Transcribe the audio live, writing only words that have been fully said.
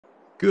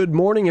Good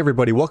morning,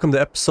 everybody. Welcome to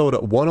episode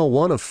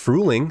 101 of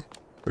Frühling.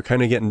 We're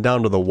kind of getting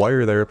down to the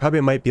wire there. Probably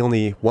might be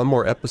only one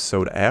more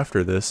episode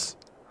after this.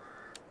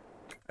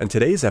 And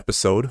today's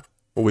episode,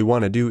 what we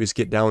want to do is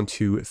get down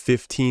to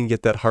 15,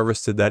 get that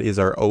harvested. That is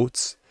our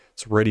oats.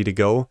 It's ready to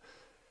go.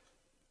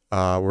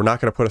 We're not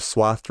going to put a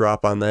swath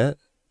drop on that.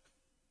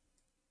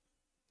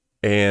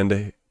 And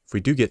if we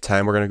do get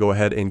time, we're going to go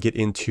ahead and get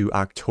into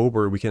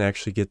October. We can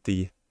actually get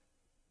the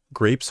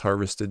grapes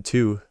harvested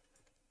too.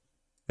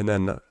 And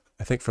then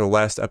I think for the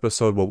last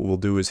episode, what we'll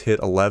do is hit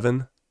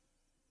 11.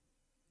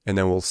 And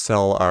then we'll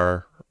sell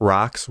our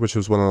rocks, which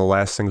was one of the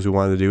last things we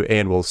wanted to do.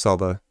 And we'll sell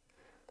the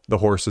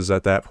horses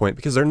at that point,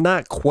 because they're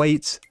not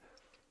quite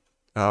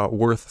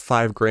worth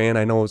 $5,000.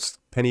 I know it's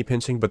penny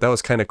pinching, but that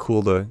was kind of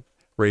cool to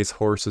raise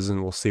horses,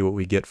 and we'll see what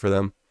we get for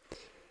them.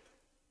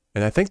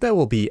 And I think that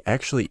will be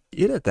actually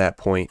it at that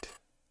point.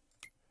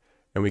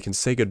 And we can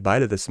say goodbye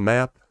to this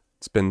map.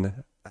 It's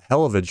been a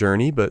hell of a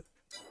journey, but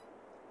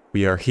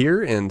we are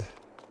here, and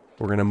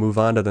we're going to move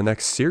on to the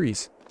next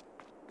series.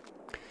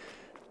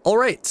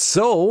 Alright,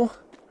 so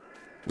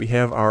we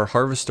have our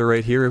harvester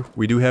right here.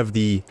 We do have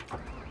the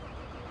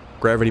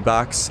gravity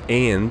box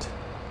and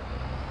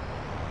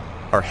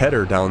our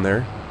header down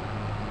there.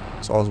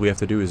 So all we have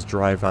to do is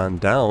drive on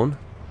down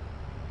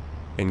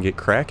and get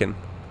cracking.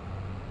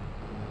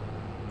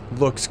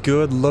 Looks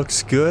good,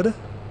 looks good.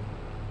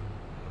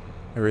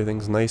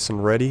 Everything's nice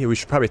and ready. We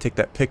should probably take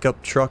that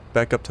pickup truck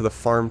back up to the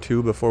farm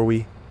too before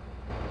we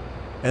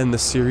end the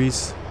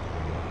series.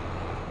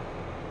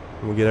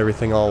 We'll get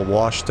everything all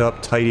washed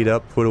up, tidied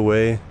up, put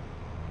away.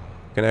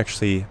 We can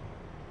actually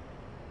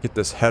get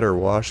this header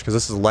washed, because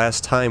this is the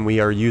last time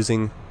we are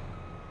using,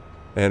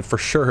 and for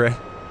sure,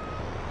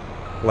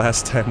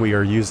 last time we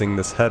are using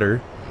this header.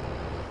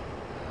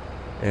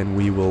 And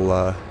we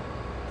will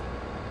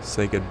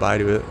say goodbye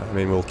to it. I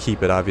mean, we'll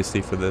keep it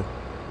obviously for the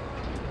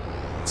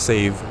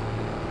save.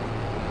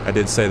 I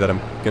did say that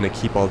I'm going to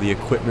keep all the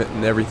equipment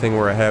and everything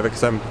where I have it,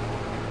 because I'm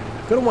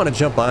going to want to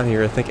jump on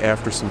here, I think,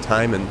 after some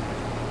time and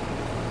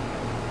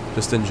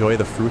just enjoy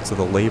the fruits of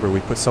the labor. We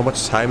put so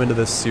much time into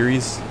this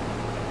series.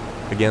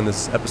 Again,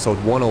 this is episode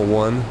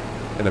 101,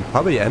 and then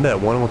probably end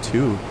at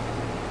 102.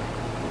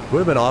 It would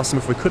have been awesome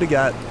if we could have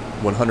got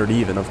 100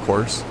 even, of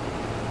course.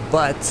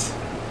 But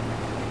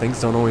things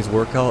don't always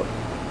work out,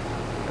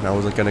 and I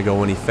wasn't going to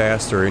go any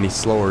faster or any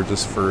slower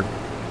just for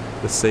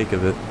the sake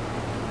of it.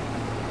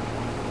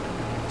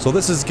 So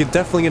this is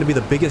definitely going to be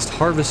the biggest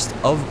harvest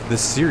of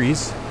this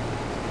series.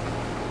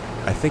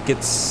 I think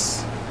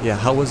it's... yeah,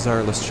 how was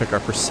our... let's check our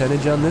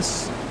percentage on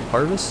this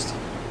harvest.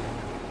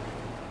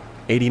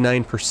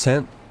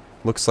 89%.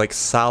 Looks like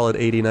solid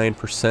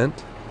 89%.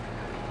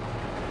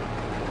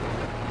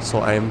 So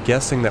I am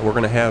guessing that we're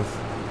going to have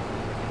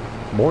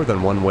more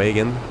than one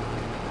wagon.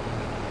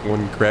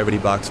 One gravity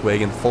box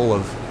wagon full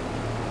of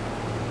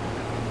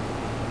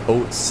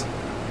oats.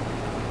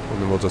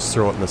 And then we'll just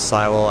throw it in the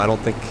silo. I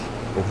don't think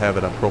we'll have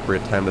an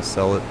appropriate time to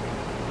sell it.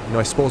 You know,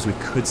 I suppose we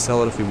could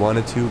sell it if we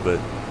wanted to, but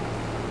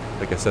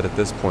like I said, at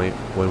this point,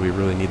 what do we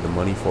really need the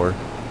money for?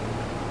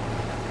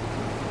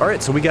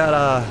 Alright, so we got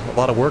a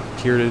lot of work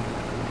here,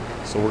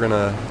 so we're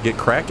gonna get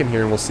cracking here,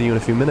 and we'll see you in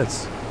a few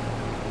minutes.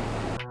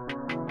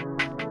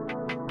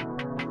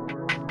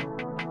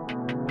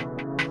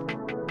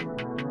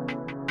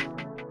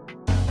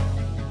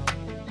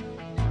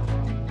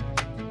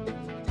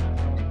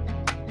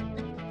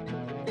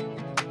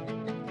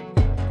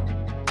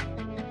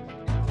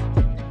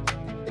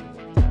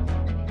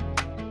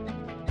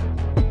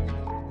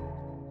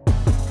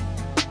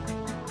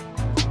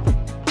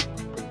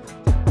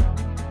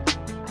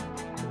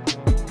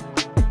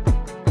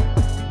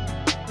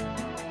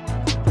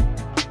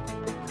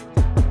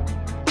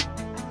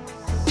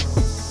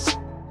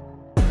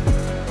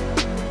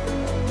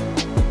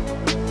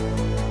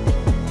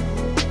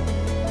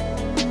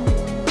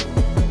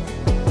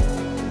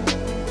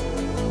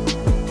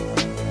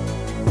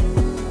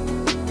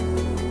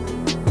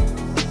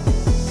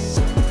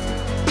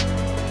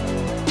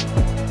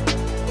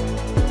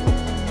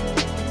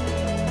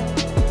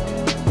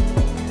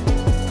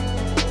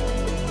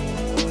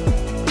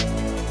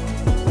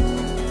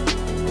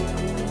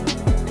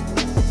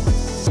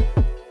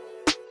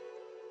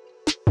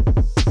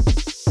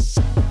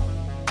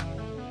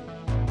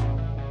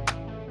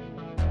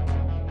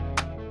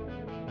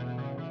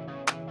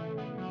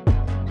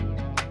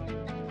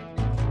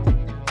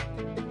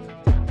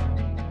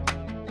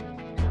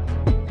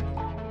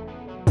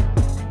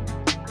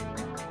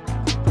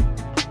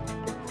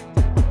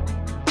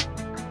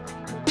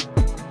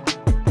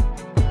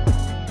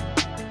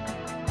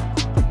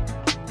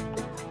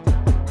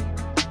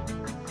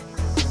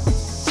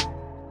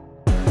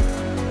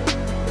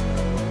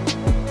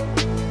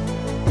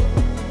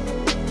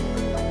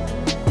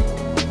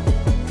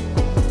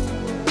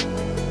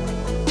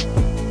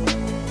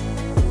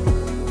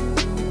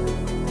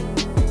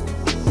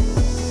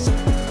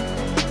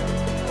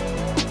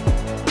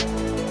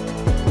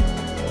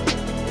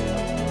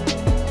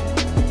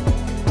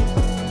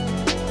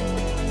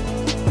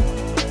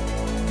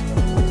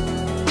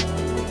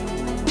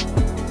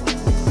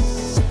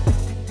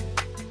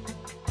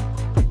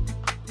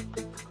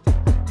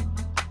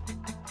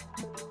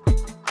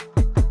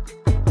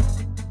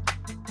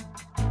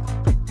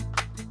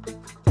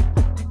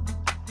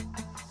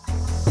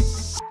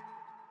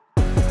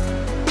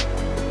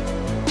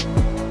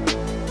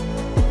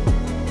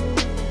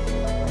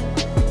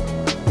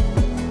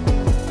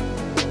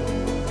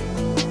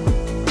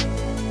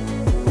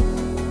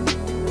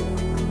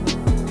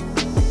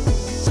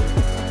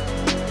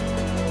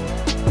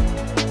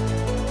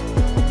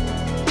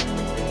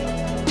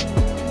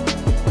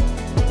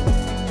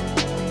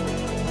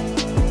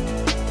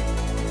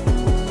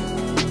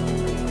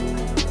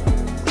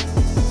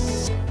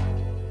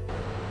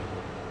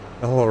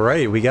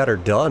 right, we got her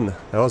done.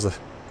 That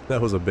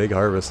was a big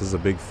harvest. This is a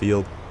big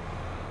field.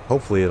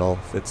 Hopefully it all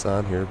fits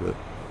on here, but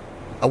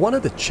I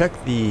wanted to check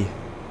the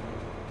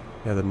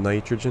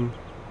nitrogen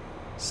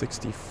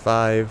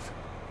 65,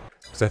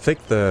 because I think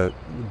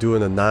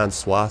doing a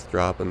non-swath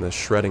drop and the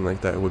shredding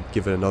like that would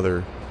give it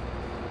another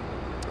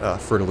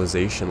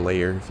fertilization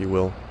layer, if you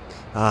will.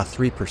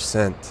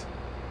 3%.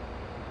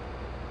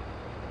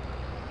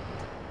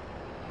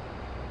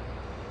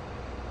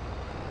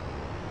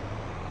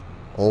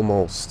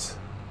 Almost.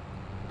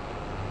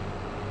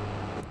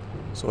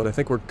 So what I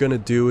think we're gonna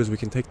do is we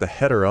can take the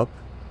header up.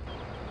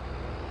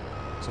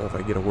 So if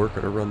I get a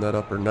worker to run that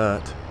up or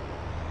not.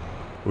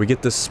 We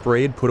get this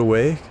sprayed, put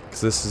away,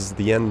 because this is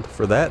the end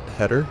for that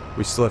header.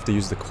 We still have to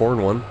use the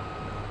corn one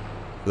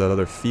for that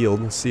other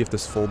field. Let's see if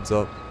this folds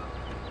up.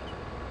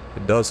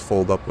 It does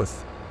fold up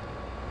with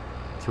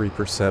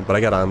 3%, but I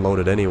gotta unload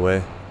it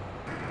anyway.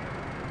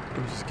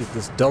 Let's just get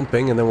this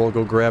dumping, and then we'll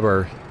go grab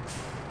our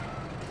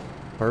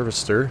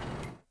harvester.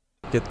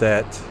 Get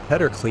that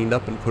header cleaned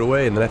up and put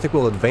away, and then I think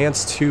we'll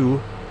advance to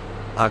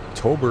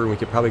October, and we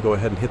could probably go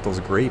ahead and hit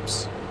those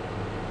grapes.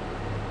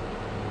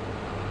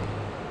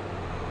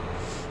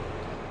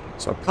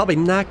 So I'm probably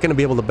not going to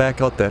be able to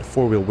back out that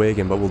four-wheel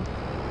wagon, but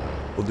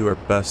we'll do our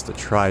best to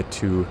try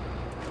to...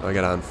 Oh, I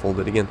gotta unfold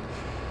it again.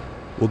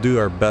 We'll do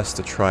our best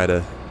to try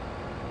to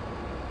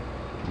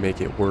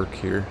make it work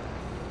here.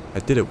 I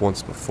did it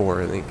once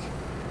before, I think.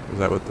 Was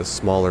that with the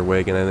smaller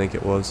wagon? I think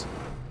it was.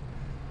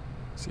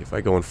 See, if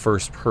I go in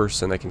first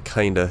person, I can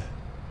kind of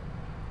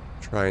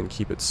try and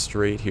keep it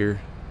straight here.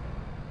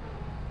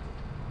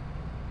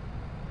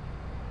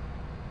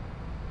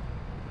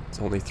 It's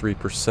only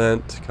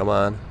 3%. Come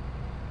on.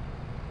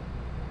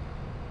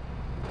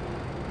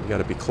 We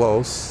gotta be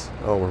close.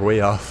 Oh, we're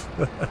way off.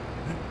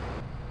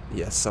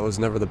 Yes, I was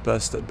never the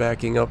best at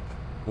backing up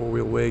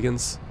four-wheel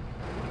wagons.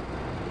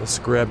 Let's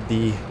grab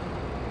the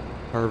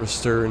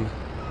harvester and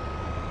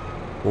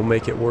we'll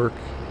make it work.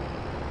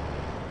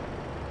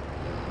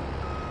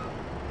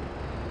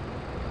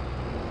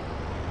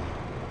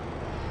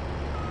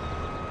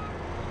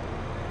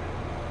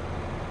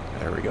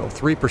 There we go,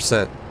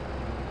 3%.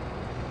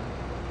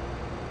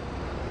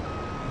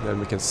 Then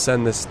we can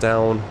send this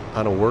down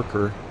on a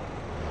worker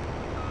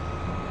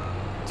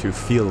to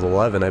field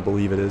 11, I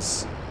believe it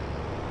is.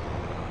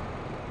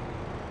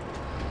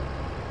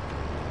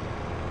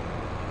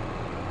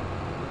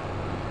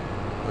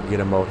 We'll get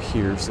them out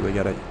here so they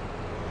got a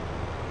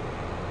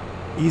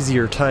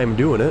easier time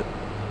doing it.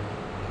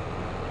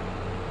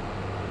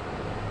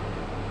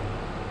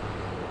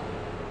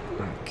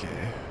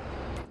 Okay.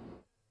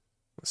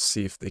 Let's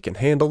see if they can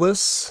handle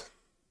this.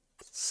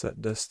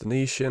 Set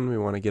destination. We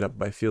want to get up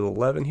by field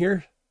 11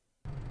 here.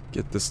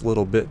 Get this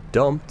little bit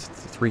dumped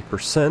to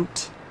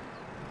 3%.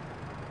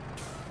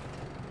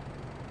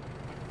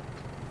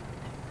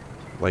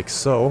 Like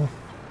so.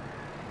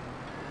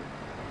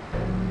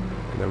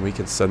 And then we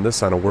can send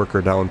this on a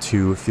worker down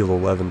to field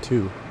 11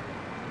 too.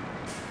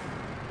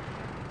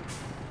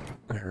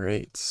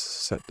 Alright,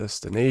 set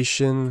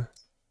destination.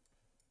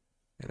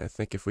 And I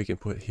think if we can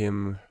put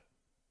him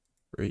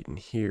right in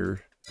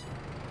here,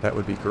 that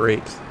would be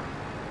great.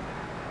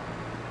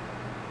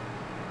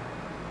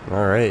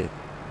 Alright,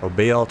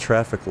 obey all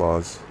traffic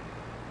laws.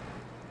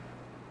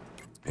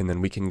 And then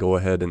we can go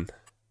ahead and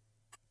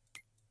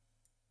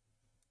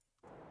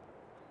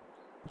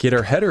get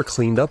our header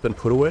cleaned up and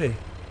put away.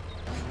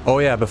 Oh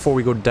yeah, before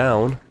we go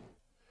down,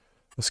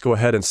 let's go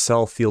ahead and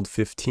sell field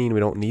 15.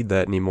 We don't need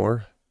that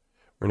anymore.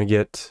 We're gonna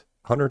get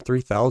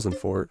 103,000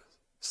 for it.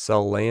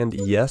 Sell land,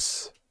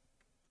 yes.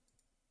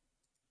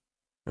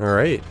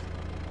 Alright.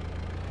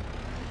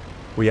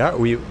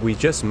 We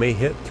just may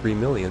hit 3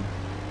 million.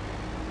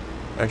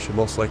 Actually,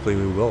 most likely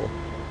we will.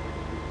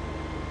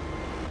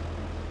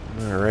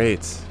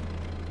 Alright.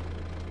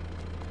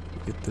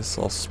 Get this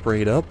all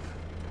sprayed up.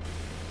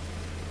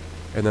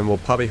 And then we'll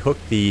probably hook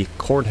the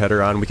corn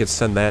header on. We can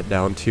send that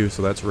down too,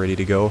 so that's ready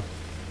to go.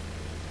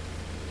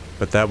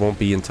 But that won't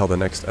be until the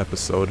next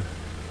episode.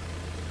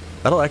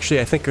 That'll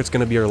actually, I think it's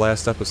going to be our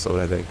last episode,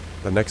 I think.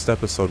 The next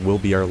episode will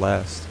be our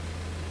last.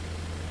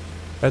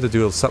 I had to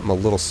do something a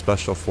little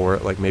special for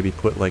it, like maybe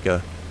put like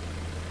a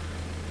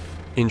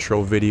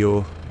intro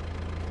video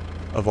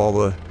of all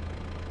the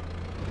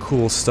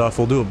cool stuff.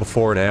 We'll do it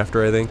before and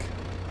after, I think.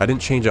 I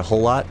didn't change a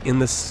whole lot in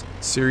this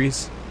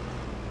series.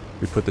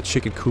 We put the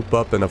chicken coop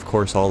up, and of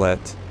course all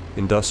that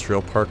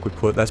industrial park we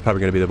put. That's probably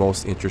going to be the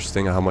most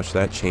interesting, how much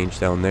that changed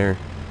down there.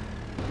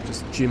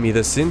 Just jimmy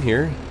this in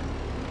here.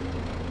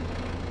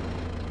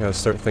 Gotta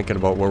start thinking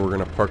about where we're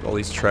going to park all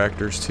these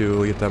tractors too.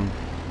 We'll get them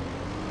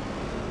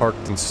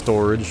parked in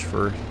storage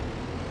for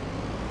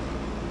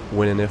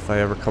when and if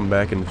I ever come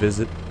back and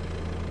visit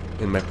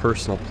in my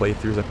personal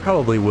playthroughs. I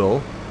probably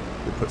will.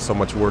 We put so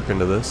much work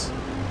into this.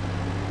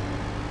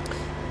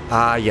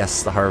 Ah,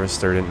 yes, the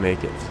harvester didn't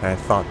make it. I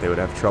thought they would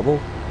have trouble.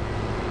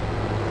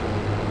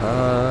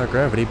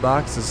 Gravity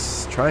box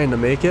is trying to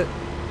make it.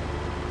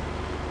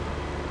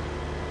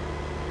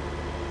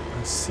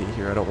 Let's see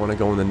here. I don't want to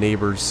go in the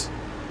neighbor's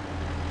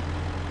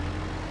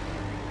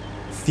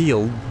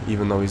field,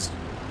 even though he's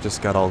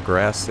just got all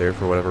grass there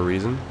for whatever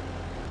reason.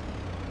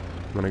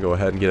 I'm gonna go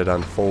ahead and get it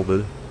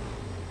unfolded.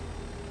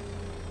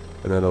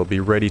 And then it'll be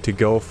ready to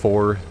go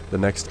for the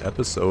next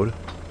episode.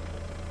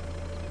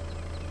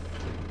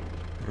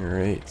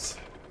 Alright.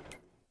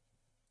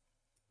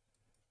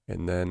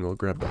 And then we'll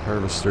grab the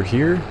harvester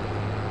here.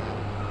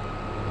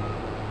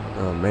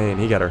 Oh man,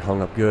 he got her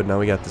hung up good. Now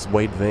we got this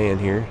white van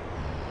here.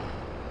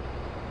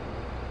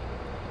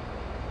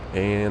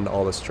 And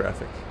all this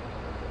traffic.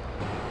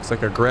 Looks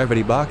like our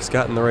gravity box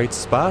got in the right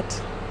spot.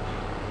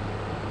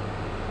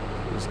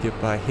 Let's get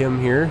by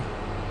him here.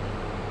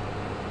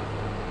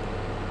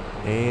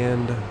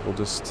 And we'll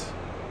just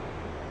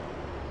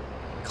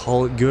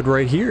call it good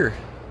right here.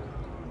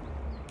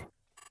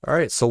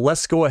 Alright, so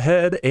let's go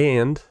ahead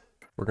and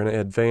we're going to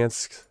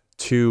advance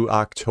to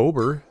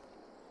October.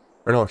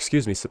 Or no,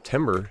 excuse me,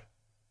 September.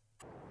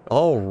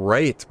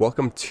 Alright,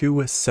 welcome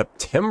to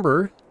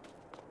September.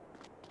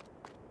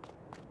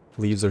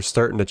 Leaves are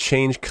starting to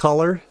change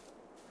color.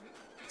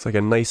 It's like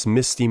a nice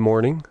misty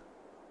morning.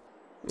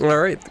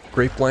 Alright, the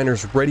grape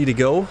liner's ready to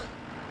go.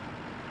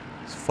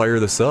 Let's fire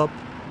this up.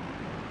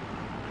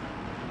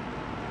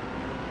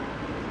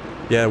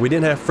 Yeah, we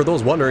didn't have, for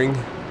those wondering,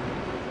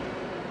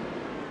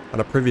 on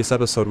a previous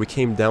episode we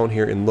came down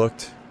here and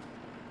looked,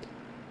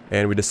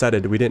 and we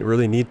decided we didn't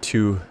really need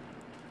to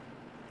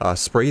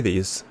spray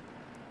these,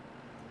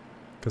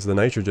 because the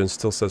nitrogen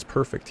still says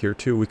perfect here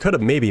too. We could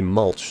have maybe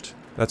mulched.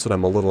 That's what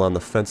I'm a little on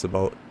the fence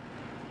about.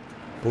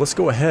 But let's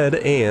go ahead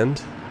and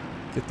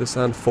get this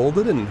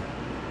unfolded and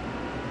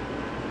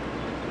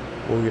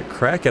we'll get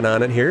cracking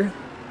on it here.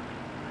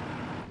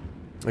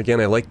 Again,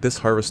 I like this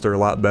harvester a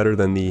lot better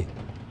than the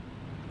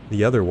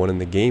other one in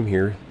the game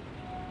here,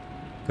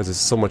 because it's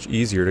so much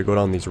easier to go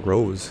down these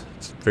rows.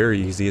 It's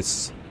very easy.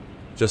 It's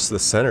just the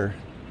center,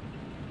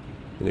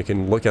 and you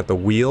can look at the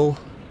wheel,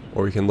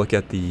 or you can look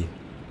at the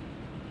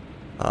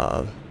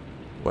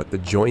the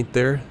joint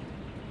there.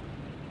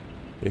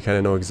 You kind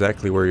of know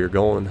exactly where you're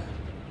going.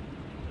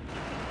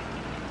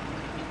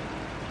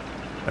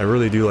 I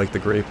really do like the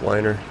grape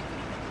liner.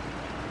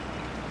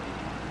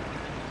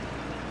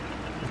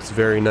 It's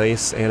very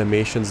nice.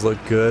 Animations look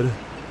good.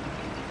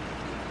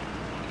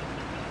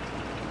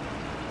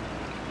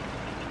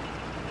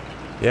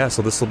 Yeah,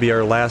 so this will be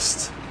our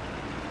last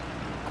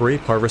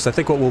grape harvest. I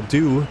think what we'll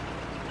do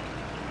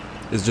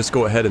is just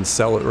go ahead and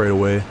sell it right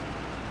away.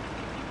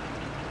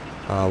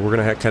 We're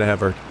gonna kind of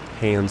have our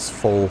hands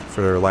full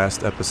for our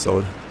last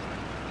episode,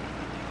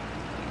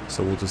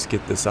 so we'll just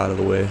get this out of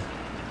the way.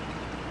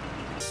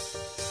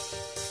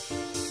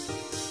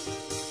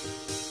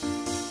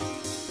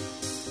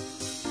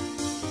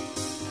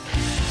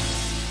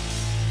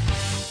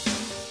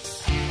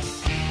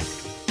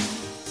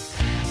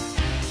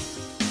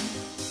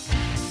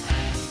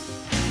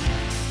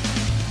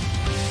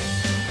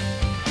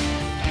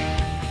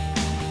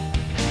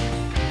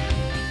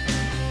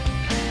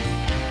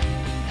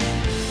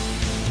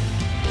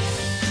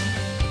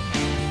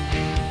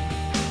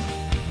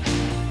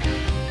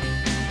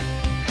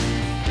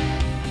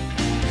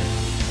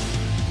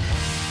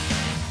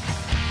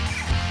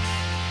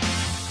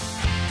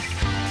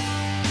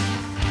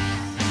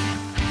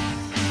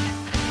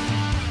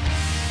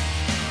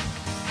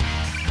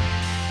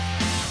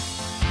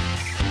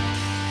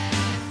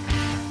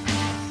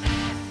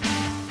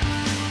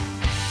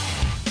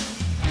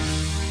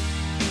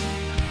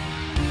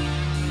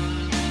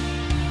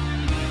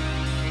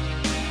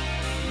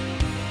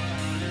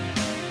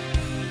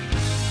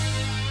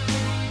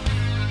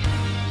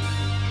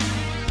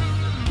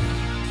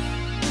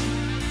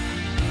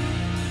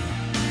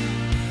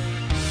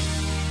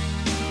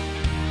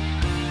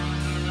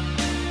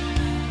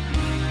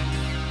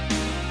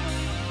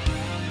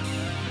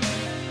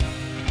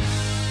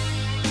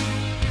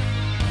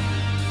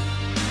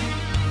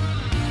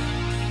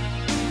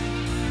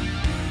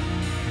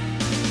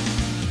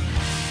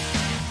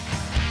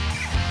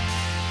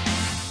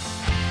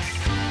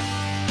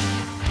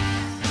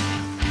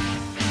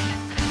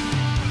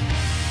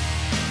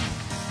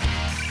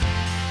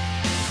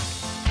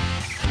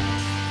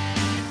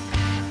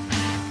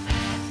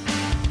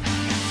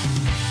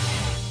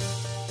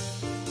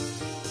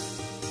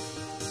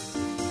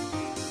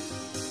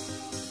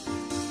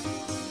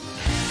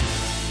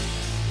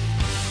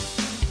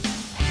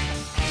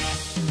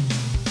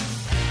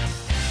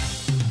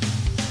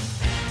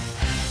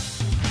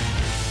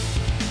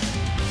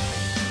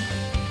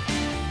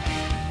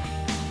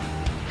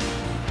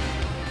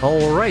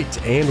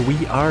 Alright, and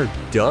we are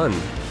done.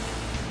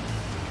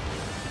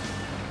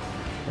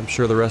 I'm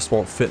sure the rest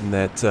won't fit in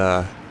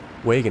that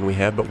wagon we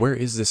have, but where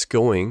is this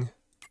going?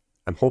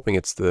 I'm hoping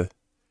it's the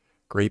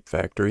grape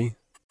factory.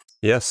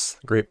 Yes,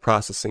 grape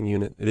processing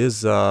unit. It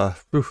is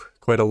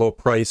quite a low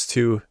price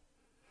too.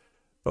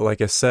 But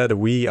like I said,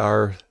 we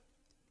are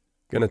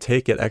going to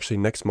take it. Actually,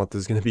 next month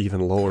is going to be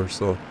even lower,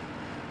 so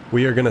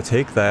we are going to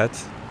take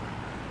that.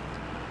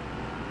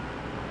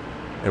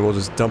 And we'll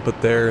just dump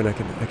it there, and I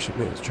can actually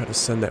maybe try to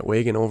send that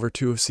wagon over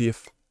too, see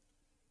if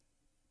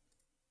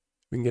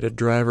we can get a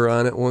driver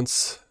on it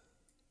once.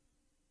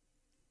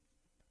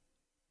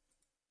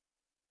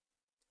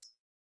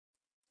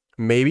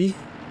 Maybe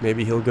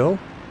he'll go.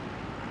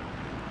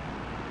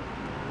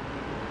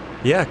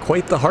 Yeah,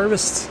 quite the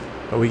harvest.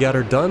 But we got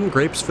her done.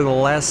 Grapes for the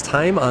last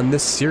time on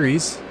this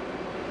series.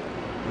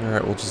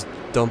 Alright, we'll just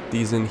dump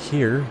these in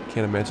here.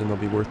 Can't imagine they'll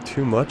be worth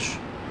too much.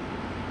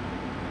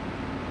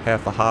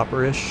 Half a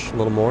hopper-ish, a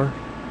little more.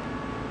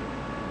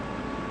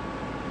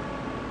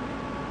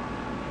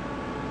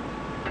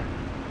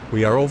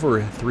 We are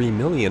over 3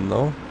 million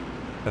though.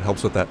 That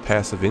helps with that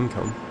passive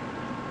income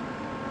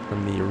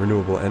from the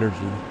renewable energy.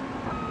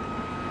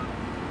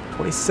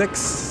 26,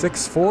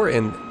 64,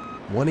 and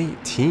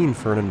 118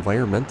 for an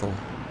environmental.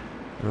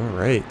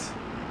 Alright.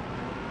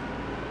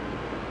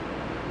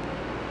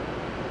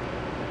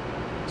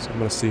 So I'm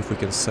going to see if we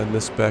can send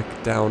this back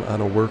down on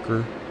a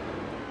worker.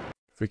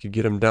 If we could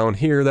get him down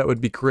here, that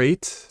would be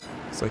great.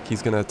 Looks like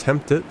he's going to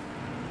attempt it.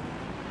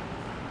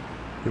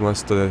 He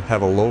wants to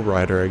have a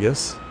lowrider, I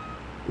guess.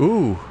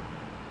 Ooh.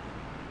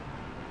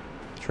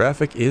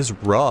 Traffic is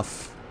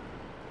rough.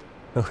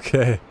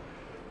 Okay.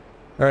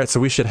 Alright, so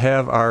we should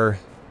have our...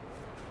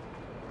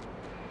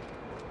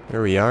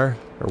 There we are.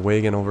 Our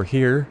wagon over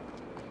here.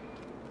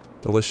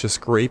 Delicious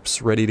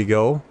grapes ready to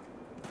go.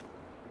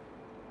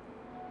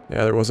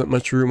 Yeah, there wasn't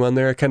much room on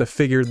there. I kind of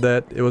figured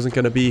that it wasn't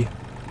going to be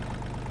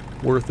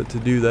worth it to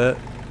do that.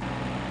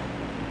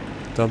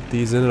 Dump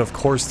these in, and of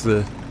course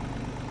the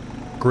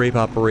grape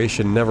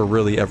operation never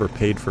really ever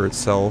paid for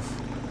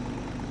itself.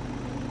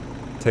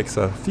 Takes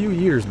a few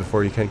years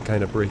before you can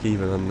kind of break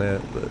even on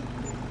that, but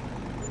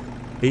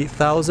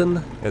 8,000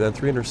 and then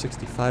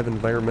 365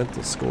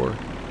 environmental score.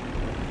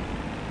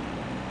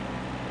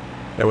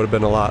 That would have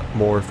been a lot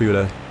more if we would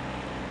have...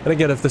 And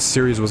again, if this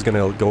series was going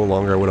to go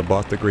longer, I would have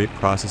bought the grape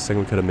processing.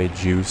 We could have made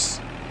juice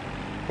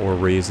or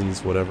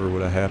raisins, whatever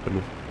would have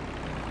happened.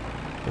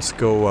 Let's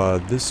go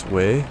this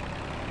way.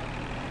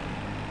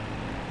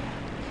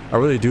 I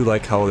really do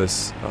like how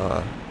this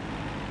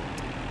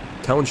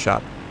town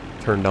shop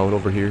turned out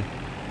over here.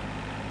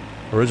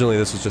 Originally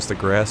this was just a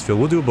grass field.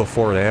 We'll do a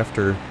before and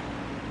after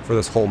for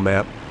this whole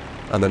map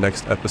on the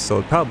next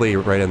episode. Probably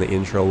right in the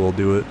intro we'll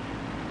do it.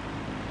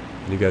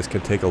 And you guys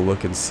can take a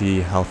look and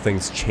see how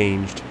things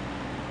changed.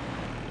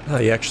 Ah,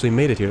 you actually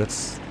made it here.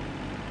 That's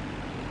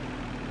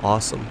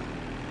awesome.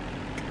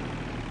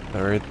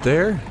 Alright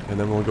there, and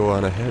then we'll go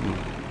on ahead and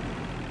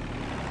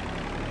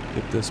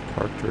get this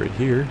parked right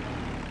here.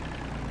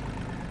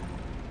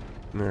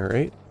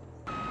 Alright.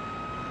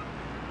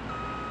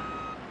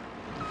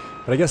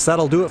 But I guess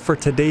that'll do it for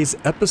today's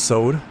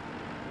episode.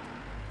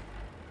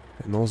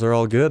 And those are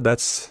all good.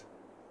 That's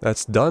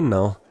done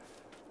now.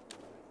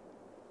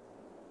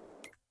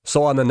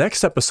 So on the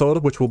next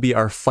episode, which will be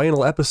our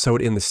final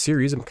episode in the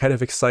series, I'm kind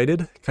of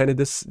excited, kind of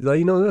this,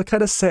 you know,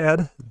 kind of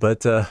sad,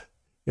 but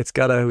we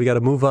gotta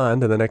move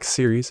on to the next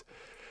series.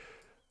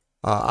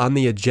 On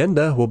the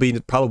agenda will be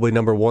probably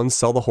number 1,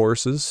 sell the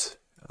horses.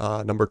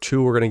 Number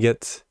 2, we're gonna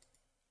get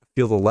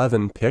field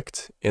 11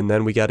 picked, and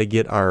then we gotta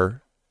get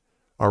our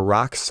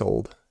rock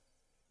sold.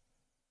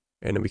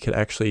 And then we could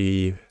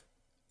actually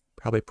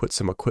probably put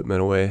some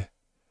equipment away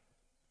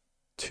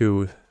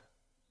too,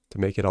 to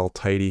make it all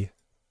tidy.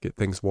 Get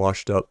things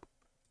washed up.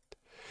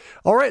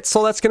 Alright,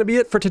 so that's going to be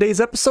it for today's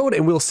episode,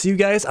 and we'll see you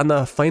guys on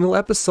the final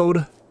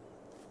episode.